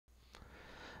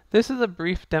This is a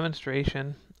brief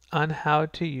demonstration on how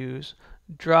to use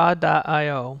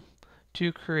draw.io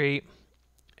to create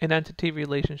an entity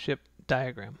relationship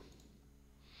diagram.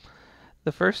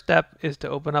 The first step is to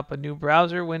open up a new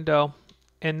browser window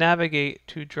and navigate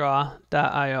to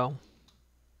draw.io.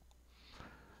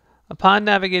 Upon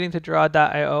navigating to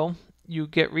draw.io, you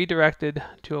get redirected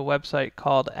to a website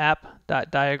called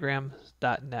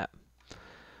app.diagrams.net.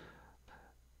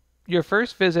 Your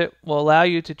first visit will allow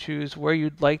you to choose where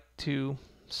you'd like to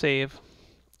save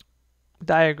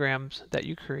diagrams that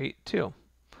you create to.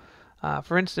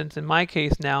 For instance, in my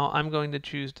case now, I'm going to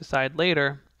choose Decide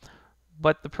Later,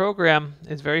 but the program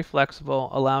is very flexible,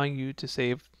 allowing you to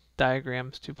save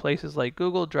diagrams to places like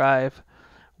Google Drive,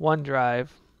 OneDrive,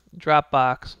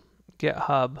 Dropbox,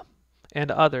 GitHub,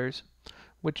 and others,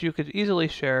 which you could easily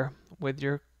share with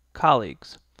your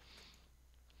colleagues.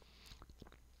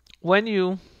 When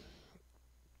you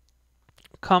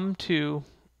come to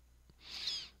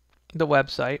the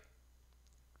website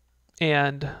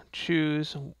and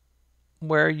choose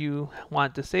where you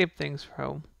want to save things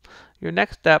from, your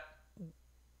next step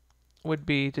would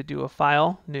be to do a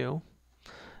File, New,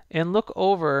 and look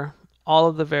over all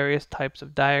of the various types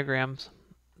of diagrams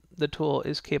the tool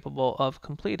is capable of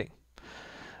completing.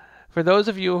 For those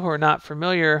of you who are not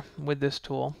familiar with this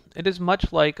tool, it is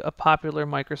much like a popular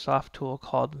Microsoft tool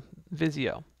called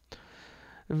Visio.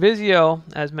 Visio,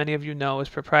 as many of you know, is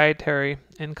proprietary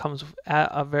and comes at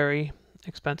a very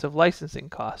expensive licensing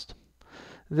cost.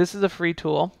 This is a free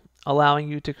tool, allowing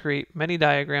you to create many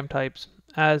diagram types,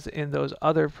 as in those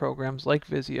other programs like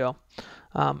Visio.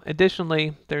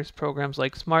 Additionally, there's programs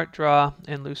like SmartDraw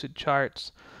and Lucid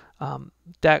Charts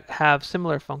that have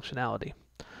similar functionality.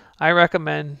 I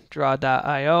recommend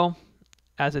draw.io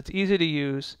as it's easy to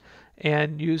use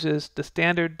and uses the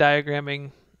standard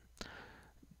diagramming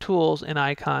tools and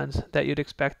icons that you'd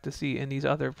expect to see in these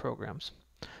other programs.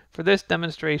 For this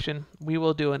demonstration, we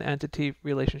will do an entity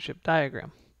relationship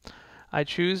diagram. I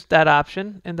choose that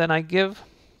option, and then I give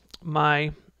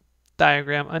my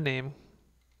diagram a name.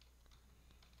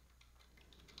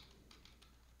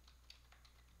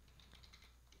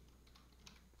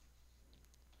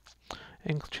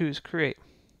 And choose Create.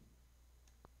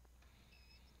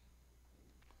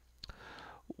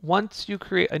 Once you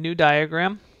create a new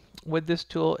diagram with this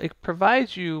tool, it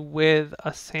provides you with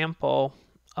a sample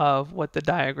of what the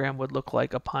diagram would look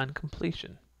like upon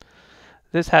completion.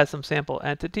 This has some sample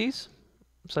entities,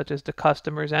 such as the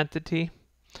customer's entity,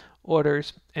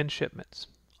 orders, and shipments,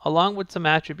 along with some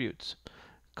attributes.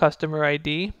 Customer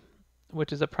ID,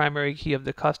 which is a primary key of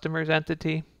the customer's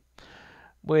entity,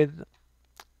 with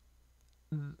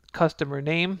customer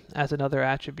name as another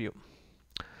attribute.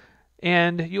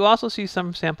 And you also see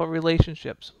some sample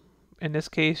relationships. In this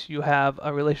case, you have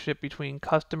a relationship between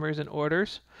customers and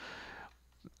orders,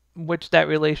 which that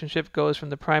relationship goes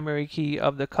from the primary key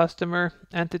of the customer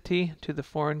entity to the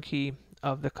foreign key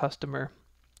of the customer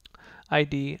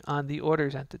ID on the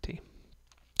orders entity.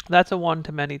 That's a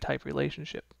one-to-many type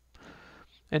relationship.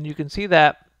 And you can see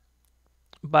that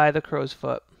by the crow's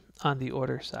foot on the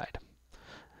order side.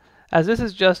 As this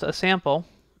is just a sample,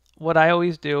 what I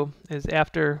always do is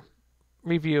after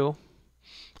review,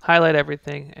 highlight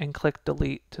everything and click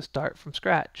delete to start from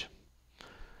scratch.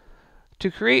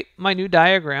 To create my new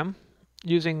diagram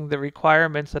using the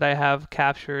requirements that I have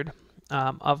captured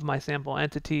of my sample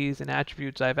entities and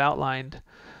attributes I've outlined,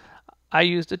 I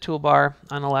used the toolbar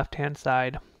on the left-hand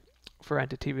side for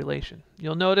entity relation.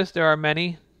 You'll notice there are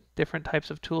many different types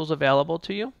of tools available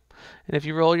to you, and if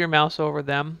you roll your mouse over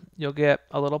them, you'll get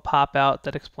a little pop-out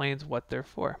that explains what they're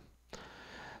for.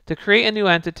 To create a new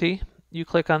entity, you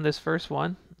click on this first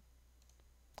one,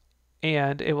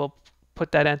 and it will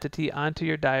put that entity onto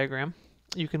your diagram.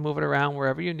 You can move it around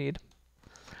wherever you need.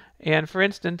 And for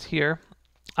instance here,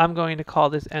 I'm going to call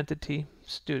this entity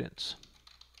Students.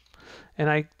 And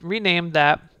I renamed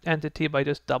that entity by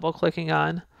just double-clicking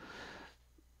on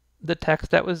the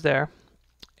text that was there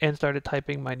and started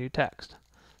typing my new text.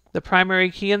 The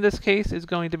primary key in this case is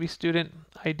going to be student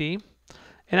ID.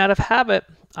 And out of habit,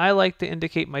 I like to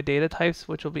indicate my data types,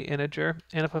 which will be integer,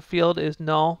 and if a field is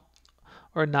null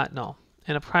or not null.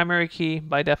 And a primary key,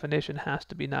 by definition, has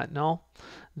to be not null.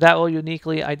 That will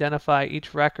uniquely identify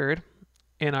each record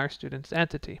in our student's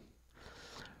entity.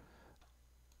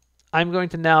 I'm going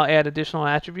to now add additional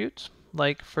attributes,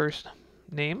 like first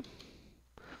name,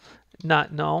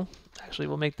 not null. Actually,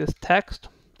 we'll make this text,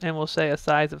 and we'll say a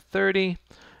size of 30,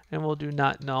 and we'll do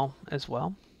not null as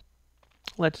well.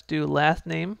 Let's do last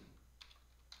name.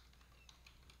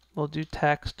 We'll do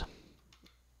text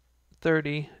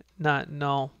 30, not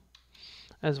null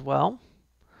as well.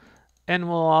 And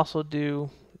we'll also do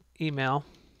email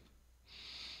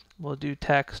we'll do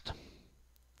text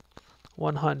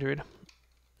 100,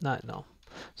 not null.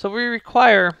 So we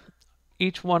require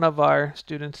each one of our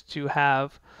students to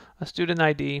have a student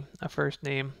ID, a first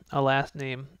name, a last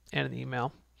name, and an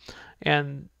email.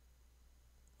 And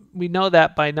we know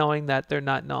that by knowing that they're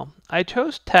not null. I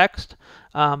chose text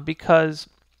because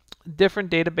different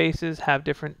databases have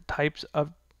different types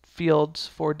of fields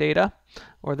for data,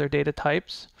 or their data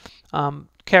types.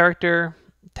 Character,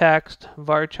 text,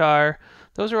 varchar,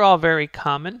 those are all very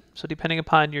common. So depending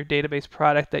upon your database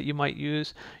product that you might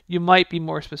use, you might be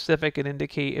more specific and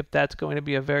indicate if that's going to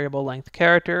be a variable length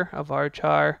character, a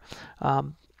varchar,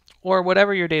 or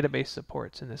whatever your database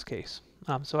supports in this case.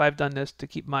 So I've done this to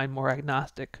keep mine more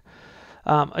agnostic.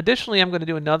 Additionally, I'm going to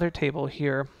do another table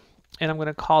here, and I'm going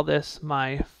to call this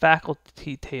my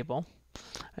faculty table.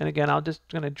 And again, I'm just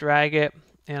going to drag it,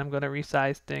 and I'm going to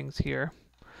resize things here.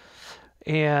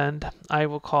 And I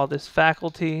will call this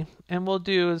faculty, and we'll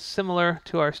do similar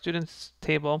to our students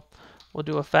table. We'll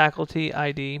do a faculty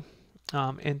ID,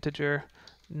 integer,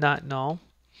 not null.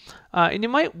 And you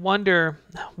might wonder,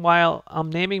 while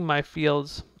I'm naming my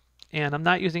fields, and I'm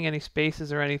not using any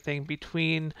spaces or anything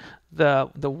between the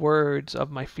words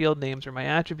of my field names or my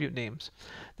attribute names.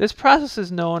 This process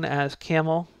is known as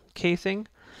Camel Casing.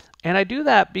 And I do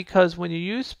that because when you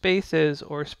use spaces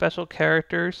or special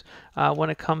characters when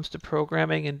it comes to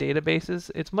programming and databases,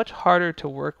 it's much harder to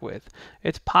work with.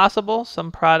 It's possible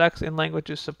some products and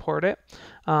languages support it,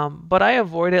 but I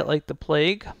avoid it like the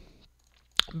plague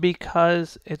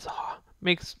because it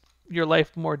makes your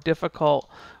life more difficult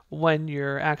when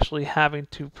you're actually having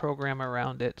to program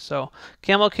around it. So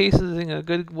Camel Casing is a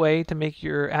good way to make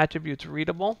your attributes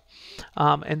readable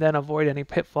and then avoid any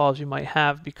pitfalls you might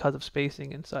have because of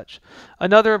spacing and such.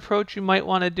 Another approach you might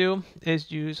want to do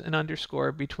is use an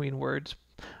underscore between words.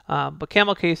 But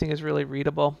Camel Casing is really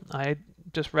readable. I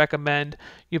just recommend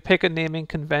you pick a naming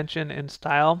convention and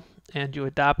style and you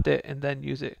adopt it and then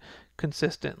use it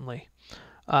consistently.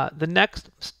 The next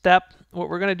step, what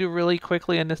we're going to do really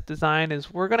quickly in this design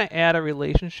is we're going to add a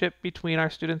relationship between our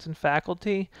students and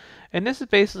faculty. And this is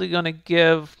basically going to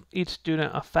give each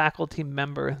student a faculty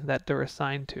member that they're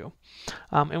assigned to.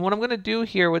 And what I'm going to do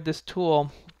here with this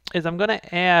tool is I'm going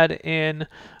to add in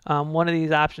one of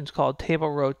these options called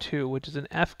Table Row 2, which is an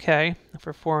FK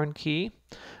for foreign key.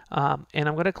 And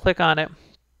I'm going to click on it.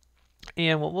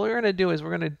 And what we're going to do is we're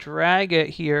going to drag it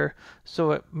here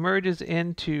so it merges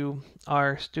into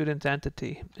our student's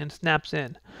entity and snaps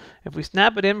in. If we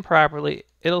snap it in properly,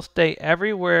 it'll stay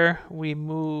everywhere we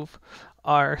move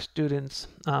our student's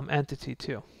entity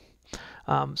to.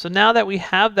 So now that we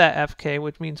have that FK,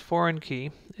 which means foreign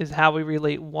key, is how we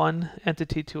relate one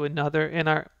entity to another in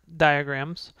our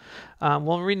diagrams.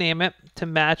 We'll rename it to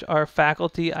match our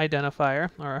faculty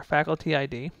identifier or our faculty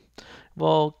ID.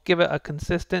 We'll give it a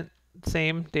consistent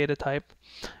same data type.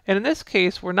 And in this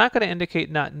case, we're not going to indicate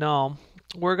not null.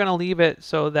 We're going to leave it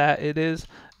so that it is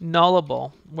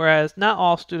nullable, whereas not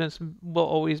all students will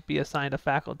always be assigned a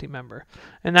faculty member.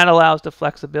 And that allows the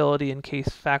flexibility in case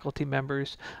faculty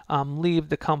members leave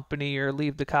the company or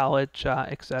leave the college,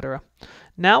 etc.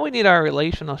 Now we need our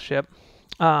relationship.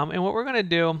 And what we're going to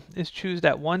do is choose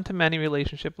that one-to-many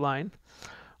relationship line.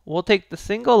 We'll take the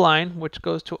single line, which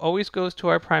always goes to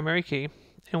our primary key,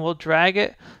 and we'll drag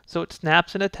it so it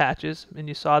snaps and attaches, and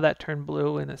you saw that turn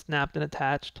blue and it snapped and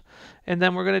attached. And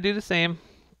then we're going to do the same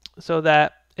so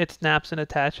that it snaps and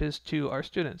attaches to our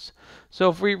students. So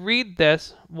if we read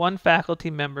this, one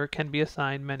faculty member can be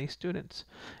assigned many students.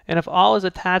 And if all is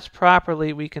attached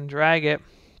properly, we can drag it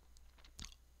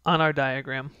on our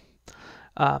diagram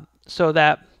so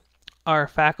that our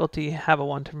faculty have a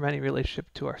one-to-many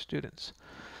relationship to our students.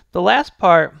 The last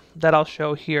part that I'll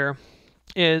show here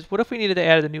is what if we needed to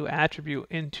add a new attribute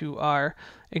into our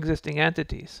existing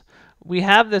entities. We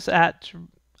have this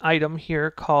item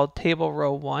here called Table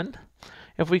Row 1.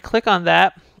 If we click on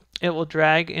that, it will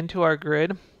drag into our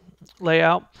grid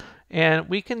layout, and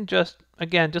we can just,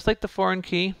 again, just like the foreign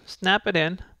key, snap it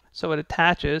in so it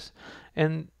attaches,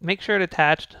 and make sure it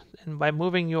attached, and by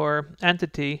moving your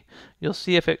entity, you'll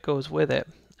see if it goes with it.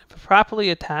 If it's properly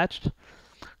attached,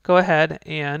 go ahead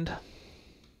and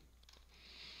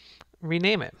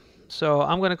rename it. So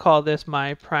I'm going to call this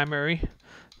my primary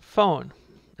phone,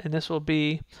 and this will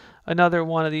be another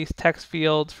one of these text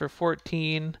fields for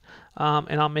 14,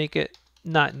 and I'll make it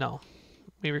not null.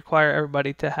 We require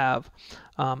everybody to have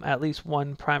at least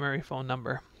one primary phone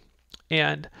number,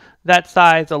 and that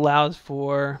size allows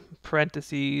for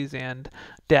parentheses and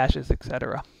dashes,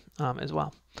 etc. As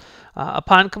well.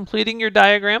 Upon completing your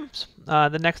diagrams,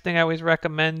 the next thing I always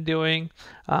recommend doing,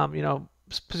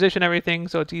 position everything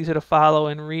so it's easy to follow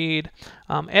and read.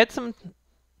 Add some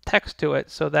text to it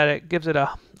so that it gives it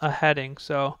a heading.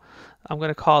 So I'm going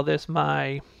to call this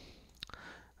my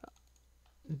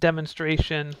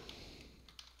demonstration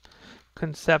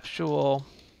conceptual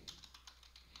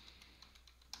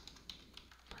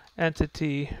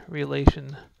entity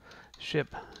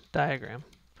relationship diagram.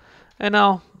 And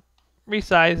I'll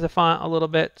resize the font a little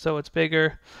bit so it's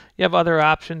bigger. You have other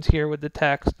options here with the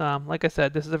text. Like I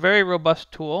said, this is a very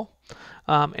robust tool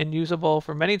and usable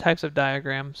for many types of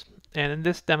diagrams. And in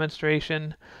this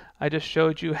demonstration, I just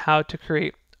showed you how to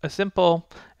create a simple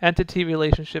entity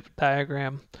relationship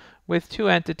diagram with two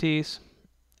entities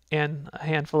and a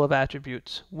handful of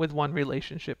attributes with one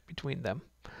relationship between them.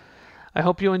 I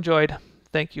hope you enjoyed.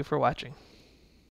 Thank you for watching.